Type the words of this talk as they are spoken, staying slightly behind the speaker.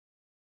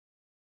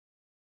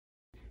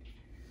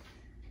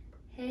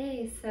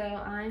Hey, so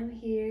I'm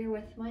here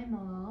with my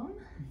mom,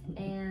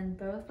 and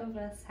both of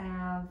us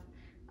have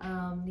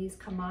these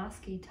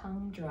Kamaski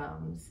tongue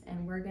drums,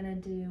 and we're gonna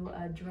do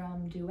a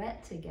drum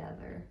duet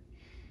together.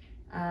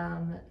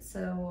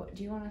 So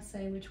do you want to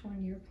say which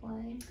one you're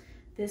playing?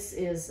 This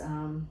is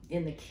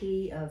in the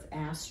key of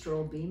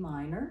Astral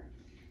B-Minor.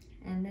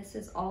 And this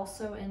is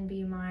also in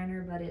B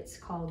minor, but it's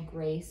called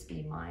Grace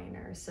B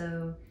minor.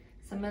 So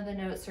some of the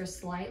notes are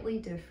slightly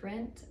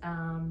different,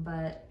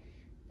 but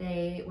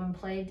when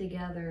played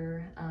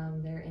together,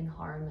 they're in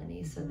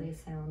harmony, so they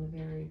sound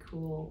very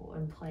cool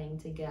when playing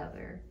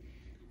together.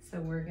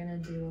 So we're gonna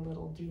do a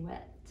little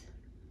duet.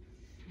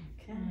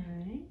 Okay. All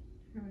right,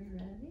 are we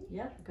ready?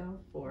 Yep, go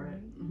for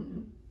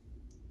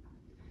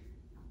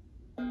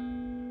it.